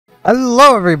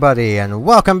Hello everybody, and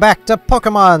welcome back to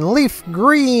Pokemon Leaf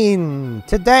Green!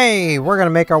 Today, we're going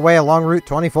to make our way along Route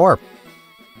 24.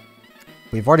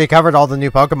 We've already covered all the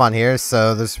new Pokemon here,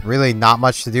 so there's really not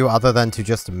much to do other than to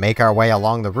just make our way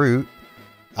along the route.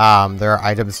 There are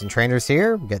items and trainers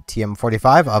here. We get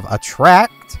TM45 of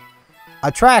Attract.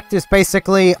 Attract is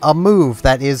basically a move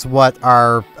that is what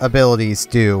our abilities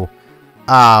do.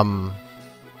 Down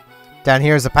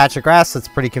here is a patch of grass that's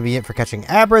pretty convenient for catching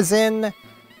Abras in.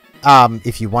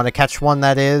 If you want to catch one,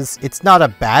 that is. It's not a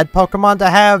bad Pokemon to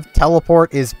have.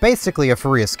 Teleport is basically a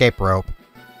free escape rope.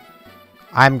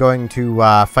 I'm going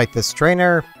to fight this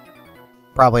trainer.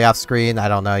 Probably off screen, I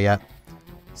don't know yet.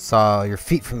 Saw your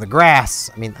feet from the grass.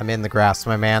 I mean, I'm in the grass,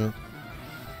 my man.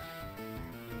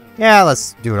 Yeah,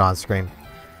 let's do it on screen.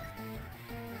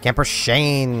 Camper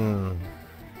Shane.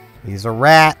 He's a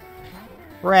rat.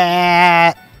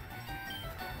 Rat.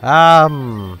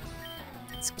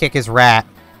 Let's kick his rat.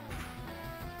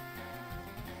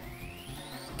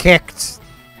 Kicked.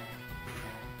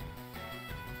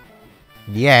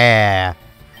 Yeah.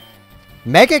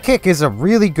 Mega Kick is a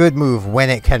really good move when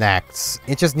it connects.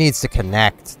 It just needs to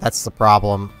connect. That's the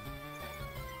problem.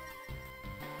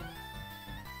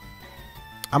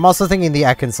 I'm also thinking the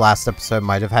Ekans last episode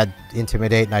might have had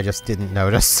Intimidate and I just didn't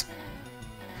notice.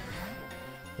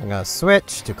 I'm gonna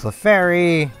switch to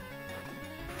Clefairy.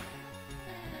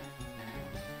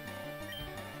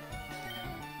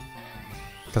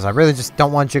 Because I really just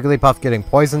don't want Jigglypuff getting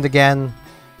poisoned again.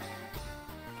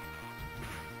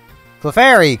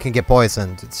 Clefairy can get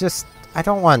poisoned. It's just I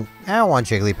don't want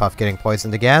Jigglypuff getting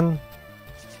poisoned again.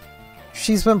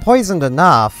 She's been poisoned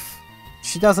enough.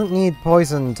 She doesn't need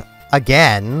poisoned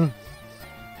again.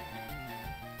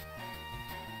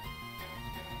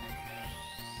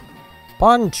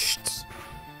 Punched.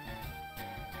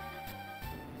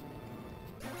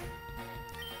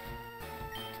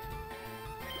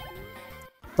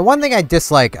 The one thing I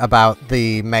dislike about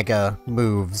the Mega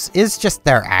moves is just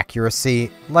their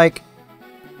accuracy. Like,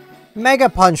 Mega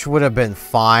Punch would have been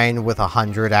fine with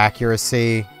 100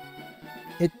 accuracy.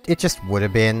 It just would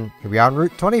have been. Here we are on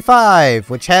Route 25,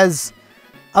 which has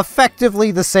effectively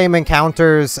the same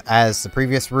encounters as the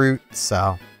previous route,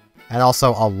 so... And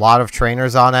also a lot of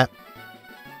trainers on it.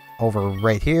 Over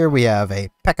right here, we have a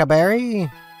Pekka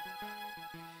Berry.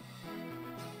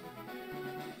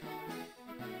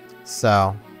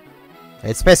 So...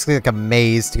 It's basically like a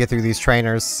maze to get through these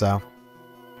trainers, so...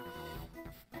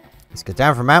 Let's get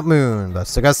down from Mount Moon, but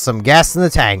still got some gas in the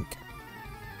tank.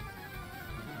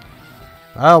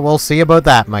 Oh, we'll see about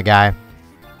that, my guy.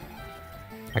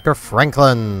 Dr.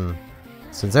 Franklin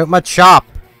sends out my chop.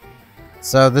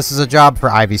 So this is a job for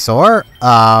Ivysaur,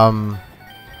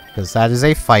 because that is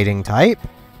a fighting type.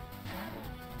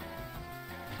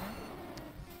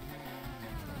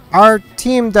 Our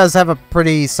team does have a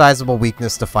pretty sizable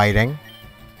weakness to fighting.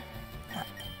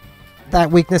 That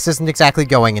weakness isn't exactly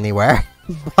going anywhere,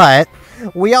 but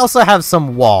we also have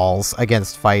some walls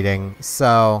against fighting,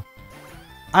 so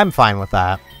I'm fine with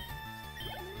that.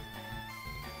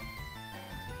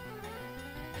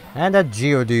 And a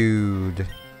Geodude.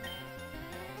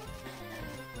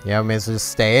 Yeah, we may as well just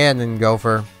stay in and go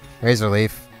for Razor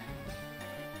Leaf.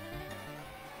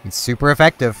 It's super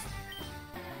effective.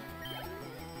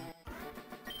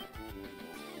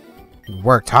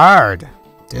 Worked hard.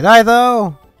 Did I,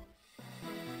 though?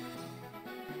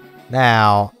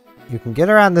 Now, you can get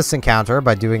around this encounter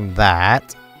by doing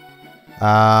that.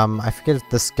 I forget if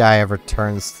this guy ever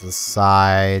turns to the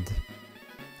side.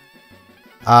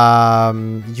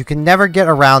 You can never get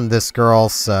around this girl,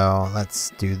 so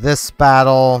let's do this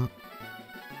battle.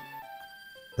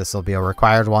 This will be a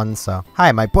required one, so...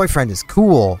 Hi, my boyfriend is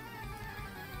cool.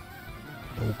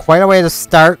 Quite a way to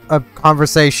start a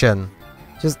conversation.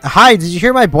 Just, hi, did you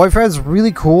hear my boyfriend's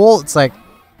really cool? It's like,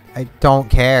 I don't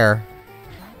care.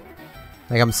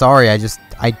 Like, I'm sorry,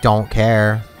 I don't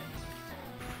care.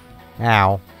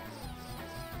 Ow.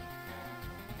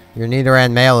 Your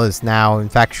Nidoran male is now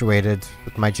infatuated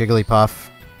with my Jigglypuff.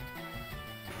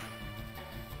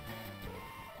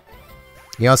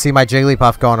 You don't see my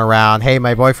Jigglypuff going around. Hey,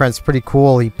 my boyfriend's pretty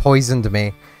cool, he poisoned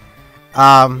me.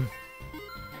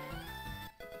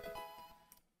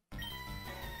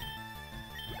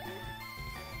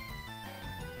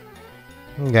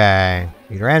 Okay.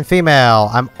 Nidoran female.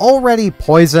 I'm already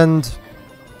poisoned.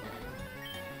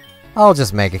 I'll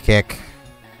just make a kick.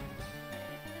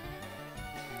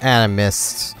 And I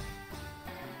missed.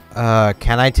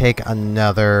 Can I take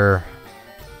another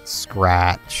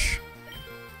scratch?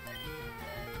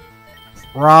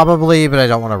 Probably, but I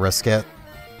don't want to risk it.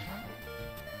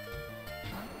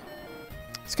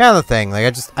 It's kind of the thing.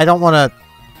 Like, I don't want to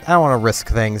I don't want to risk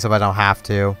things if I don't have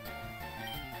to.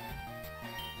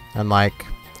 And like,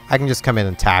 I can just come in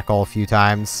and tackle a few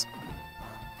times.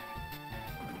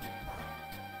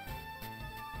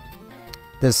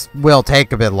 This will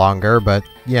take a bit longer, but,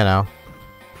 you know.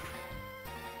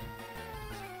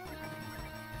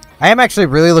 I am actually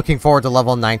really looking forward to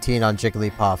level 19 on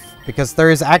Jigglypuff, because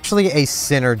there is actually a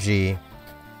synergy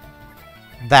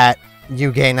that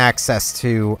you gain access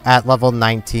to at level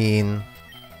 19.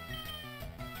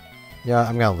 Yeah,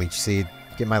 I'm gonna Leech Seed.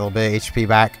 Get my little bit of HP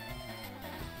back.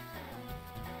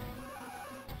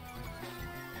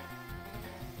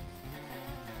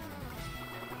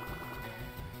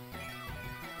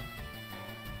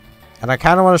 And I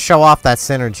kind of want to show off that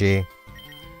synergy.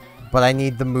 But I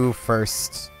need the move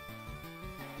first.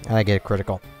 And I get a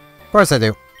critical. Of course I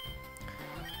do.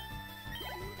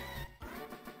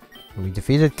 We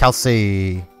defeated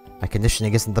Kelsey. My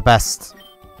conditioning isn't the best.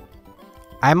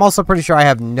 I'm also pretty sure I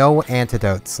have no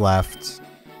antidotes left.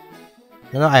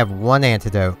 No, I have one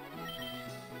antidote.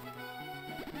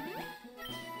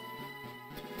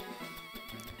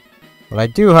 What I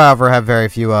do, however, have very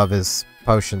few of is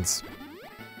potions.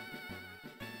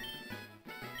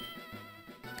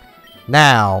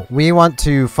 Now, we want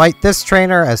to fight this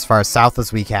trainer as far south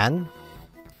as we can.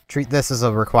 Treat this as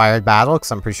a required battle,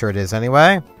 because I'm pretty sure it is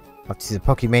anyway. Up to the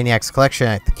Pokemaniacs collection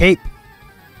at the Cape.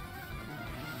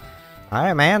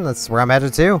 Alright, man, that's where I'm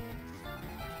headed to.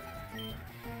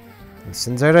 And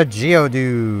sends out a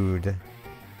Geodude.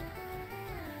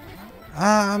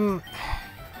 I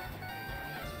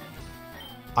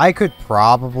could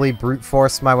probably brute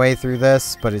force my way through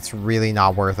this, but it's really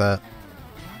not worth it.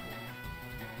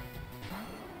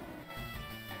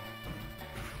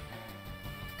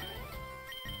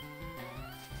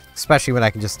 Especially when I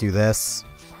can just do this.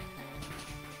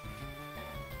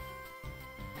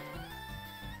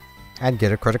 And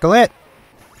get a critical hit.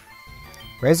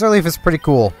 Razor Leaf is pretty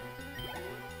cool.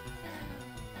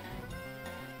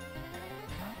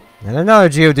 And another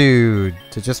Geodude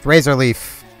to just Razor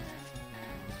Leaf.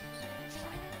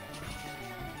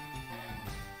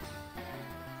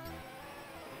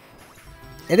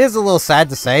 It is a little sad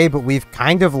to say, but we've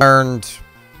kind of learned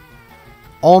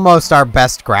almost our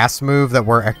best grass move that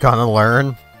we're gonna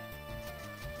learn.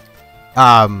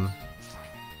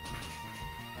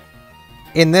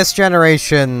 In this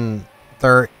generation,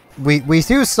 we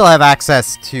do still have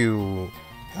access to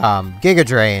Giga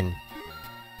Drain,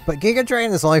 but Giga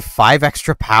Drain is only 5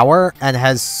 extra power and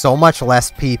has so much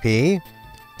less PP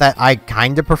that I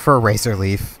kind of prefer Razor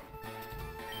Leaf.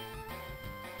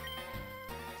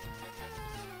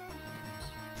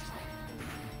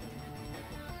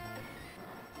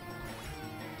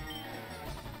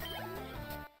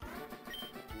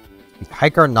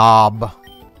 Hiker Knob.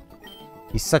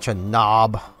 He's such a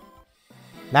knob.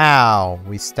 Now,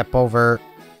 we step over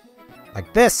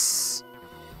like this.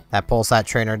 That pulls that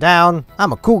trainer down.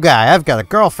 I'm a cool guy. I've got a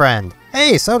girlfriend.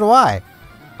 Hey, so do I.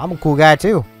 I'm a cool guy,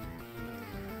 too.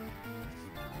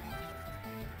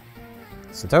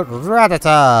 Sent out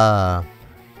Rattata.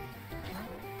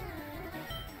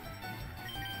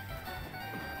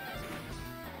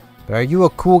 But are you a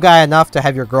cool guy enough to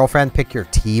have your girlfriend pick your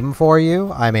team for you?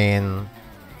 I mean,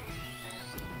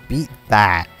 beat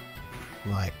that.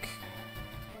 Like,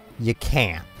 you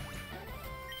can't.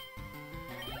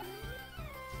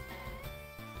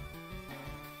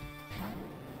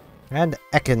 And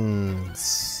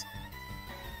Ekans.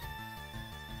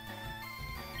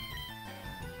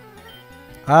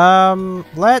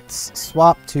 Let's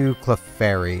swap to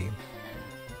Clefairy.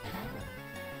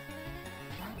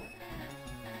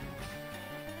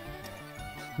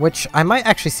 Which, I might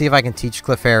actually see if I can teach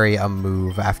Clefairy a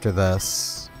move after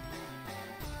this.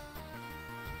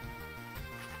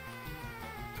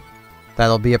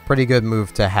 That'll be a pretty good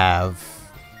move to have.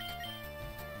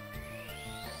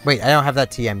 Wait, I don't have that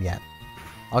TM yet.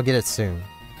 I'll get it soon.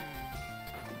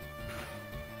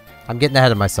 I'm getting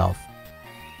ahead of myself.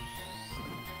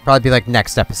 Probably be like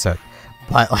next episode.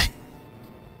 But like...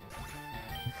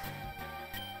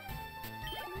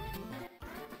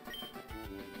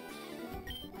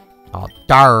 Oh,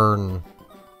 darn.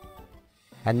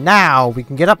 And now we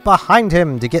can get up behind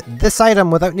him to get this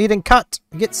item without needing cut.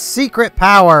 We get Secret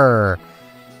Power.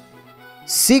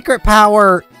 Secret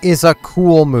Power is a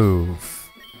cool move.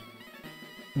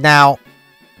 Now,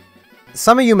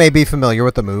 some of you may be familiar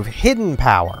with the move Hidden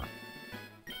Power.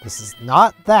 This is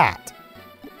not that.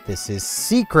 This is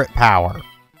Secret Power.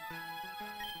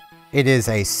 It is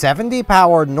a 70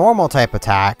 power normal type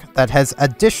attack that has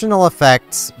additional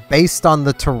effects based on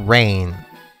the terrain.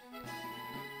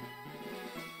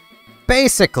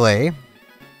 Basically,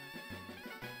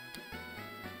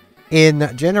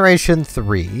 In Generation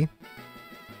 3,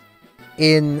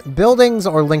 in buildings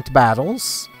or linked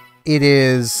battles, it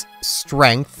is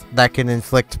Strength that can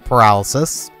inflict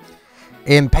paralysis.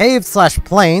 In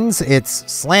paved/plains,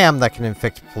 it's Slam that can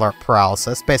inflict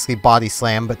paralysis. Basically Body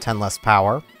Slam, but 10 less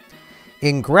power.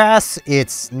 In grass,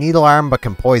 it's Needle Arm but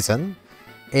can poison.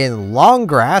 In long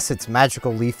grass, it's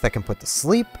Magical Leaf that can put to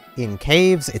sleep. In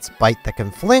caves, it's Bite that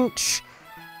can flinch.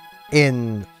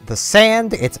 In the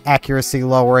sand, it's accuracy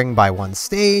lowering by 1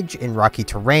 stage. In rocky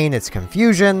terrain, it's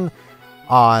confusion.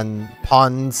 On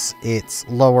ponds, it's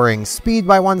lowering speed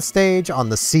by 1 stage. On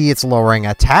the sea, it's lowering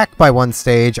attack by 1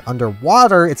 stage.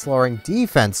 Underwater, it's lowering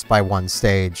defense by 1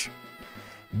 stage.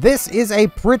 This is a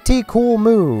pretty cool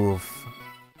move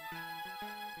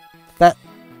that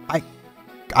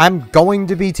I'm going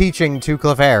to be teaching to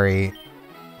Clefairy.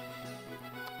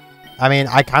 I mean,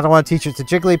 I kind of want to teach it to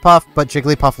Jigglypuff, but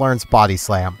Jigglypuff learns Body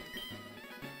Slam.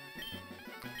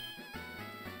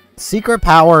 Secret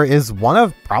Power is one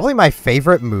of probably my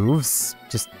favorite moves,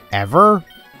 just ever,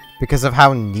 because of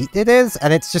how neat it is,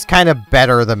 and it's just kind of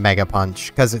better than Mega Punch,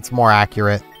 because it's more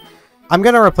accurate. I'm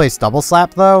going to replace Double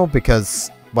Slap, though, because,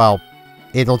 well,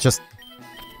 it'll just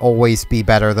always be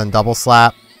better than Double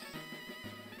Slap.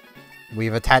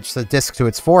 We've attached the disc to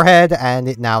its forehead, and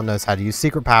it now knows how to use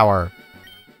Secret Power.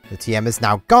 The TM is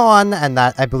now gone, and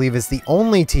that, I believe, is the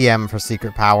only TM for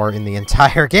Secret Power in the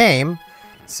entire game.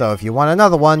 So if you want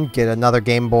another one, get another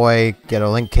Game Boy, get a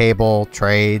link cable,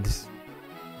 trade.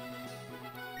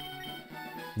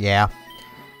 Yeah.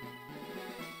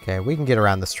 Okay, we can get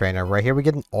around this trainer. Right here we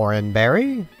get an Oran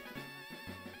Berry.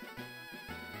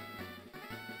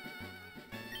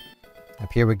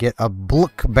 Up here we get a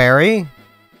Blookberry.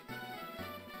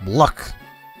 Blook.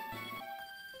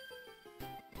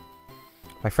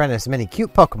 My friend has many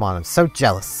cute Pokemon. I'm so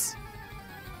jealous.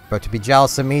 But to be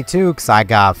jealous of me too, because I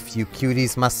got a few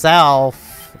cuties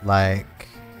myself. Like...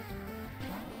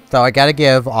 So I gotta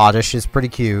give, Oddish is pretty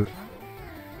cute.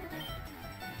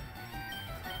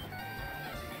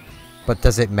 But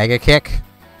does it Mega Kick?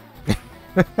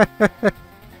 Oh,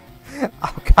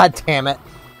 god damn it.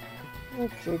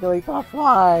 Jigglypuff,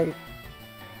 why?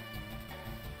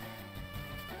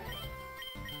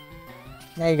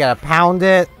 Now you gotta pound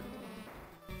it.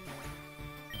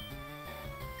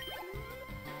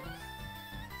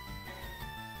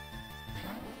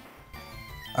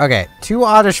 Okay, 2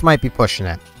 Oddish might be pushing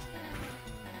it.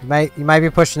 You might be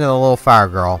pushing it a little far,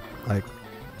 girl. Like,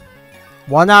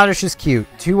 1 Oddish is cute.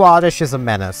 2 Oddish is a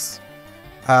menace.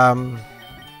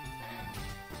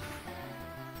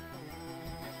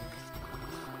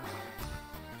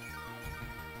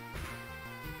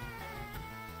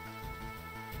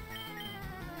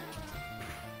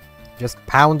 Just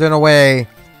pounding away.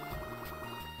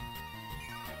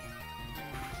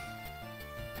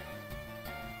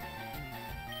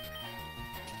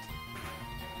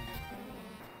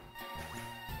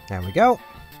 There we go.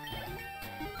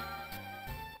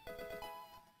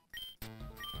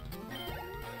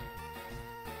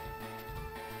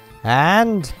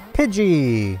 And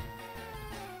Pidgey.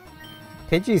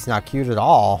 Pidgey's not cute at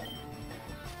all.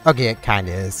 Okay, it kinda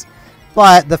is.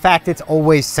 But the fact it's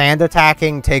always sand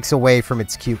attacking takes away from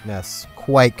its cuteness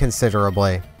quite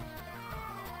considerably.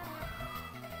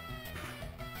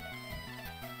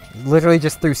 Literally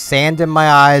just threw sand in my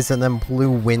eyes and then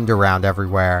blew wind around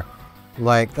everywhere.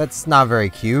 Like, that's not very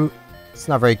cute. It's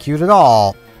not very cute at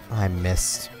all. I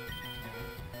missed.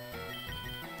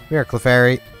 Here,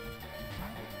 Clefairy.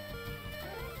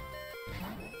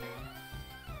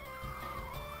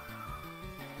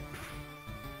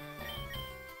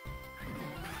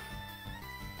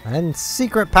 And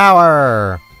Secret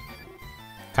Power!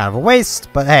 Kind of a waste,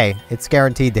 but hey, it's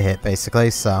guaranteed to hit, basically,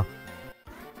 so...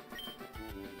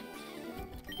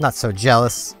 Not so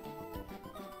jealous.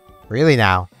 Really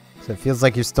now. So it feels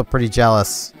like you're still pretty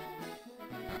jealous.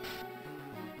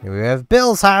 Here we have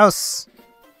Bill's house!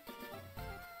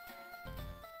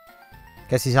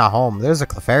 Guess he's not home. There's a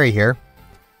Clefairy here.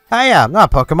 Hiya, I'm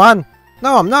not a Pokemon!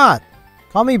 No, I'm not!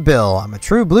 Call me Bill. I'm a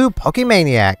true blue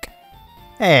Pokemaniac.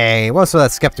 Hey, what's with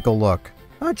that skeptical look?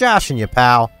 I'm joshing you,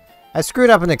 pal. I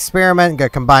screwed up an experiment and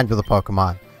got combined with a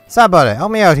Pokemon. So how about it?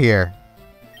 Help me out here.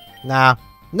 Nah.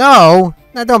 No!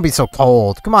 Now don't be so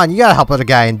cold. Come on, you gotta help out a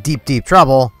guy in deep, deep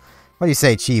trouble. What do you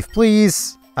say, Chief?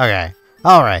 Please? Okay.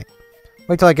 Alright.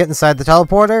 Wait till I get inside the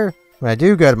teleporter. When I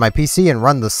do, go to my PC and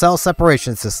run the cell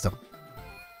separation system.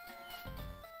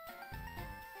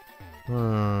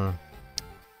 I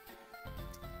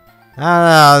don't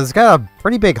know, it's got a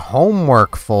pretty big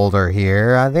homework folder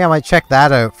here. I think I might check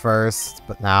that out first,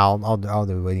 but now I'll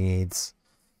do what he needs.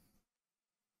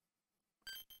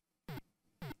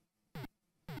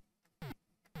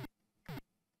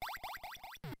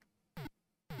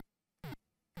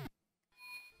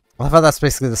 I thought that's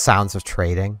basically the sounds of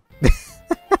trading.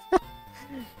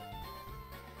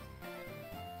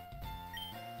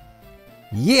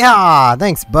 Yeah!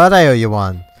 Thanks, bud. I owe you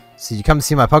one. So you come to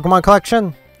see my Pokemon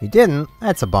collection? You didn't?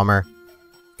 That's a bummer.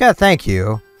 Gotta thank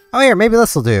you. Oh, here, maybe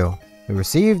this'll do. We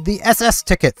received the SS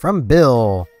ticket from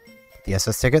Bill. Put the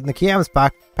SS ticket in the Kiam's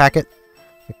packet.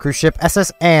 The cruise ship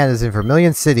SS Anne is in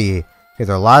Cerulean City. Here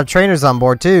there are a lot of trainers on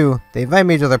board, too. They invite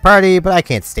me to their party, but I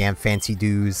can't stand fancy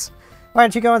dues. Why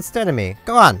don't you go instead of me?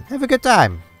 Go on, have a good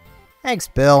time. Thanks,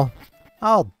 Bill.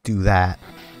 I'll do that.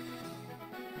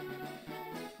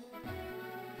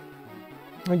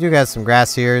 We do got some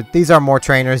grass here. These are more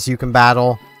trainers you can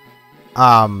battle.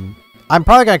 I'm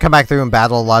probably going to come back through and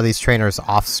battle a lot of these trainers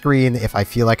off-screen if I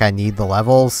feel like I need the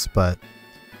levels, but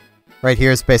right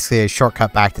here is basically a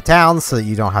shortcut back to town so that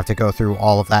you don't have to go through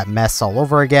all of that mess all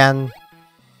over again.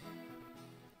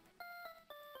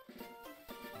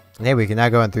 And hey, we can now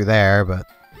go in through there, but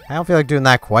I don't feel like doing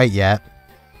that quite yet.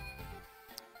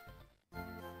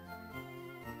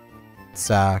 Let's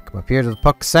come up here to the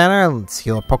Poke Center and let's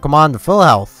heal a Pokemon to full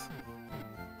health.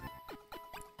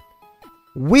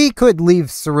 We could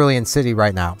leave Cerulean City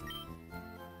right now.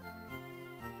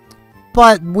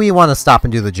 But we want to stop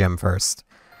and do the gym first.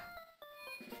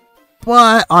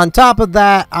 But on top of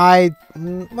that,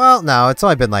 well, no, it's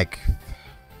only been like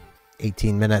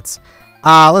 18 minutes.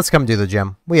 Let's come do the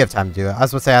gym. We have time to do it. I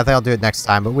was going to say, I think I'll do it next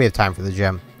time, but we have time for the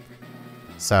gym.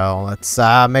 So, let's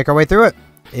make our way through it.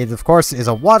 It, of course, is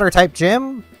a water-type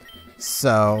gym.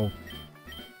 So,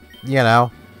 you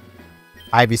know,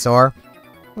 Ivysaur.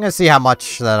 I'm going to see how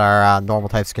much that our normal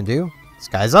types can do. This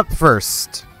guy's up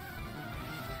first.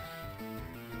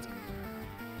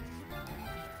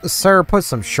 Sir, put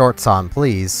some shorts on,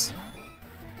 please.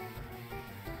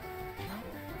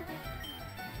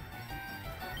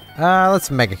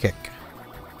 Let's Mega Kick.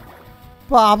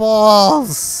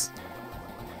 Bobbles!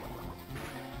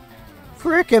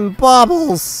 Frickin'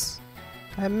 bubbles!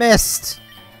 I missed.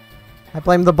 I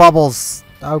blame the bubbles.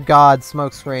 Oh god,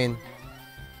 smokescreen.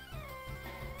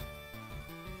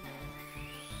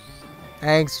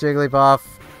 Thanks, Jigglypuff.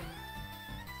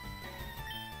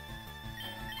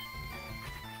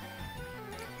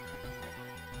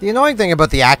 The annoying thing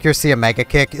about the accuracy of Mega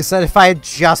Kick is that if I had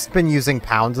just been using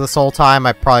Pound this whole time,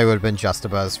 I probably would have been just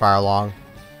about as far along.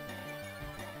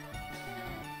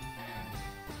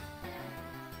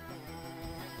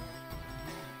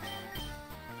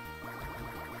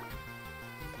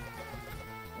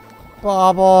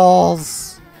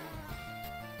 Bubbles!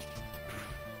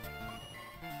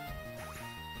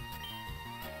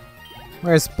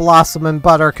 Where's Blossom and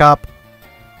Buttercup?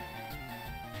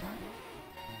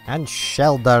 And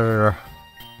Shelder.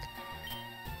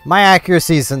 My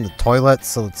accuracy is in the toilet,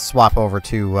 so let's swap over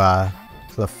to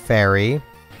the fairy.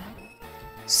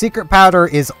 Secret Powder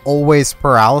is always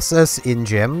paralysis in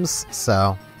gyms,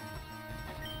 so...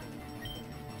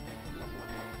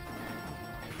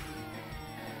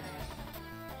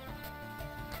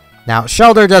 Now,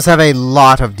 Shelder does have a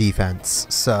lot of defense,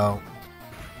 so...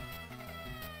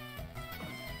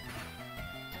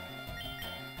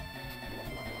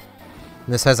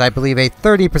 This has, I believe, a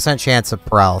 30% chance of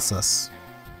paralysis.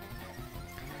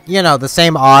 You know, the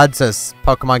same odds as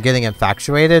Pokemon getting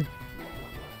infatuated.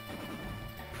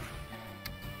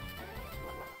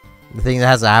 The thing that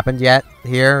hasn't happened yet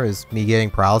here is me getting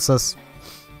paralysis.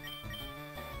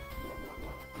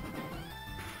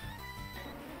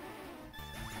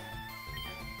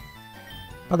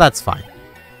 Well, that's fine.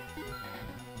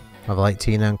 Level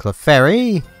 18 on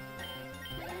Clefairy.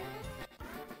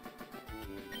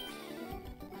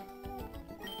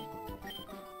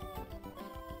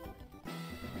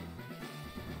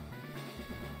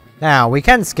 Now, we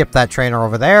can skip that trainer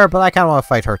over there, but I kind of want to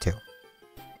fight her too.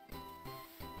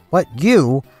 What,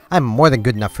 you? I'm more than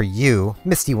good enough for you.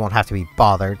 Misty won't have to be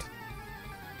bothered.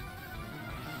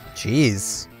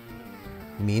 Jeez.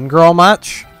 Mean girl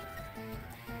much?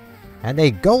 And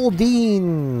a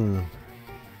Goldeen!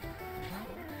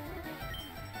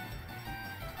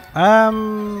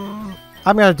 I'm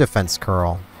gonna Defense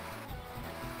Curl.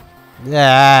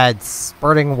 Yeah, it's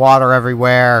spurting water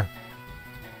everywhere.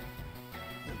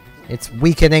 It's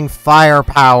weakening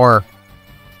firepower.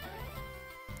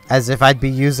 As if I'd be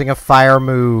using a fire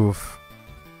move.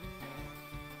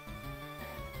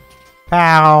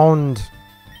 Pound.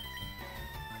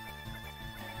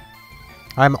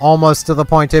 I'm almost to the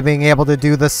point of being able to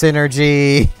do the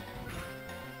synergy.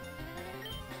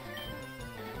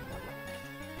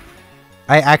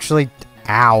 I actually...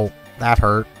 Ow. That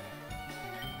hurt.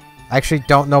 I actually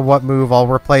don't know what move I'll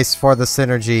replace for the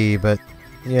synergy, but,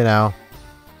 you know.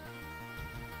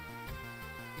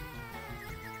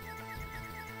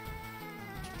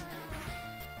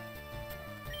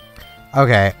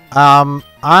 Okay,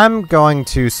 I'm going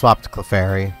to swap to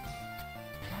Clefairy.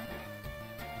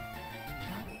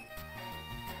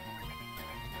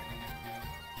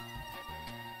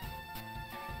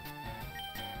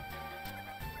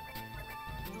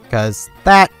 Because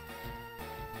that,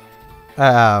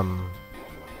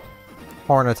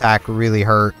 horn attack really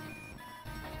hurt.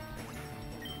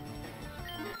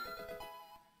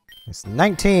 It's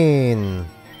 19!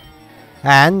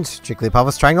 And Jigglypuff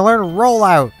was trying to learn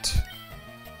Rollout!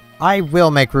 I will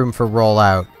make room for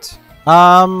Rollout.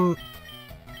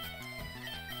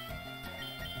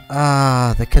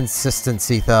 The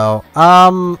consistency, though.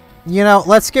 You know,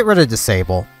 let's get rid of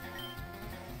Disable.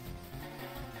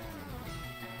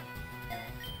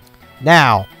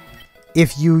 Now,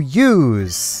 if you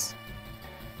use...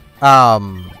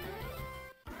 God,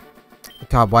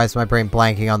 why is my brain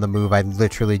blanking on the move I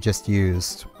literally just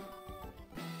used?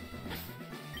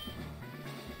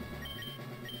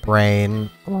 Brain,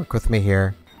 work with me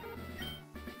here.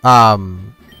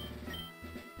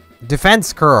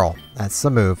 Defense Curl. That's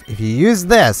the move. If you use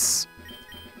this,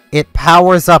 it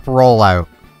powers up Rollout.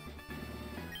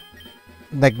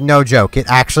 Like, no joke. It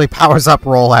actually powers up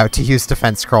Rollout to use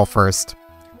Defense Curl first.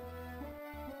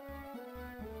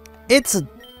 It's a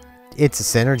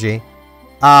synergy.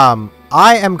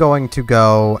 I am going to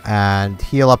go and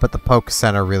heal up at the Poke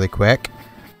Center really quick.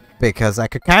 Because I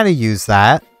could kind of use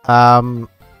that.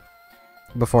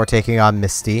 Before taking on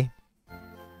Misty.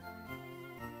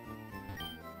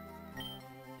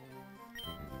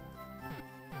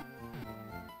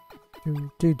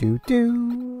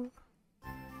 Do.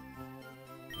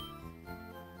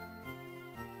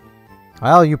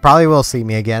 Well, you probably will see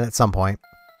me again at some point.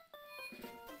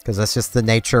 Because that's just the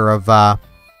nature of,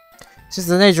 it's just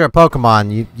the nature of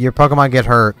Pokemon. Your Pokemon get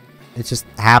hurt. It just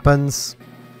happens.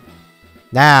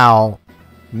 Now,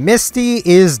 Misty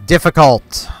is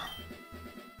difficult.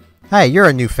 Hey, you're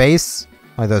a new face.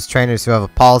 Like those trainers who have a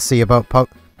policy about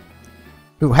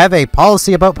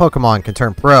Pokemon can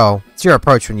turn pro. It's your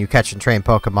approach when you catch and train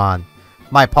Pokemon.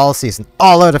 My policy is an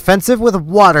all-out offensive with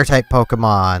Water-type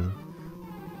Pokemon.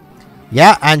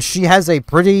 Yeah, and she has a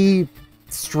pretty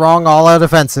strong all-out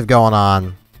offensive going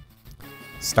on.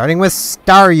 Starting with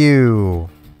Staryu.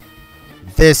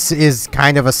 This is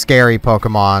kind of a scary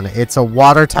Pokemon. It's a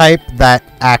Water-type that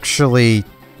actually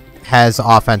has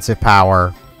offensive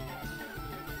power.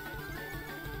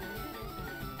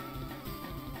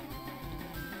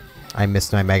 I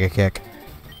missed my Mega Kick.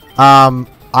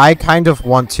 I kind of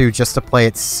want to, just to play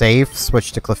it safe,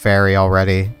 switch to Clefairy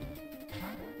already.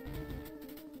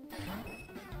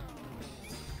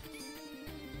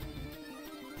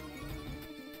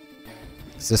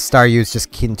 So Staryu is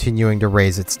just continuing to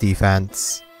raise its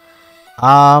defense. You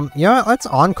know what? Let's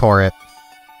Encore it.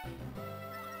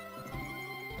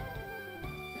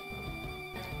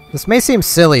 This may seem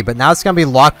silly, but now it's going to be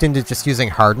locked into just using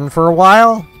Harden for a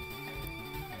while.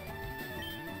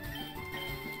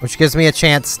 Which gives me a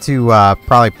chance to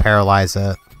probably paralyze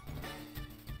it.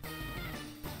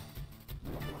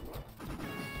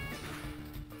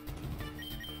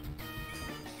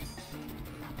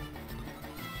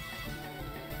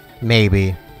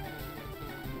 Maybe.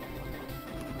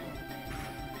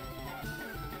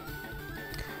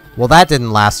 Well, that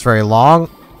didn't last very long.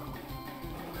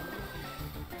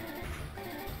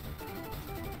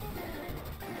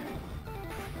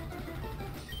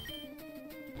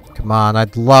 Come on,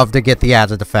 I'd love to get the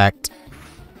added effect.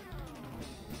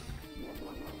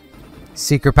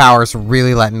 Secret Power's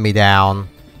really letting me down.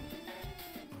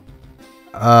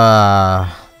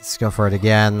 Let's go for it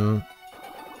again.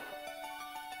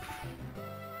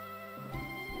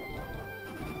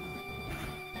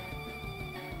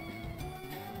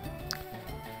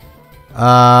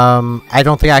 I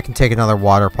don't think I can take another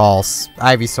Water Pulse.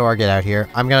 Ivysaur, get out here.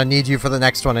 I'm gonna need you for the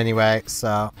next one anyway,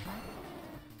 so...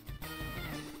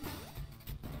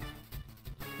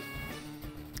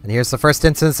 And here's the first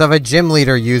instance of a gym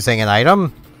leader using an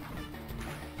item.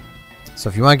 So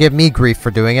if you want to give me grief for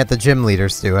doing it, the gym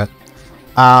leaders do it.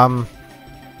 You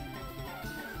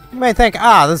may think,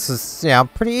 this is, you know,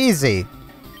 pretty easy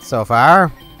so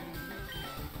far.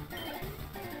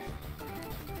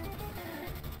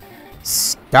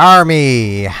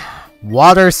 Starmie!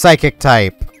 Water Psychic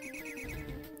type.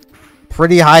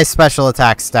 Pretty high special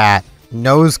attack stat.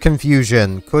 Knows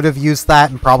Confusion. Could have used that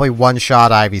and probably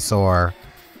one-shot Ivysaur.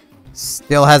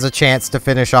 Still has a chance to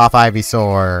finish off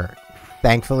Ivysaur.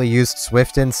 Thankfully used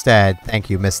Swift instead. Thank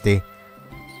you, Misty.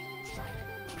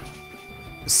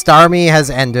 Starmie has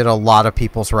ended a lot of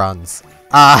people's runs.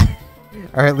 Or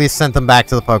at least sent them back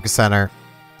to the Poke Center.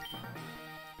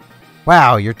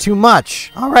 Wow, you're too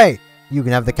much. Alright. you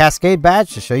can have the Cascade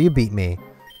badge to show you beat me.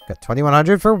 Got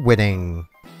 2100 for winning.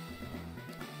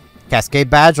 Cascade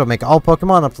badge will make all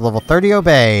Pokemon up to level 30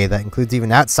 obey. That includes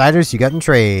even outsiders you get in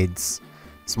trades.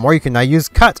 Some more, you can now use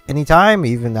Cut anytime,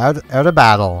 even out of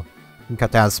battle. You can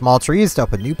cut down small trees to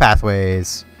open new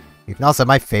pathways. You can also have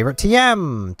my favorite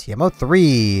TM,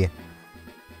 TM03.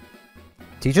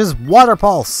 Teaches Water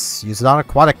Pulse. Use it on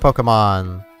aquatic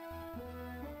Pokemon.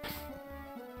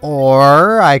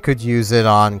 Or I could use it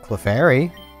on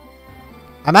Clefairy.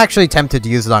 I'm actually tempted to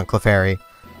use it on Clefairy,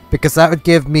 because that would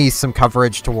give me some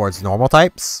coverage towards normal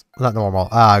types. Not normal,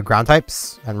 ground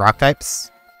types and rock types.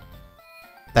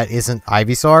 That isn't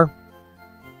Ivysaur.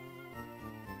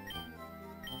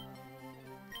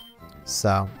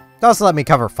 So, it also let me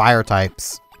cover fire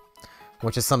types,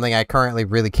 which is something I currently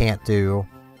really can't do.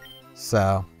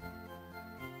 So,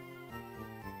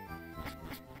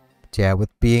 but yeah, with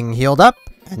being healed up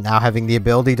and now having the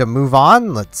ability to move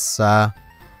on, let's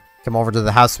come over to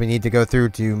the house we need to go through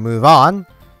to move on.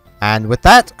 And with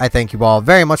that, I thank you all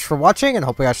very much for watching, and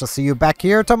hopefully I shall see you back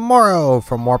here tomorrow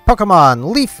for more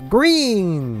Pokemon Leaf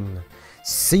Green.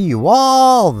 See you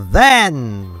all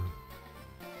then!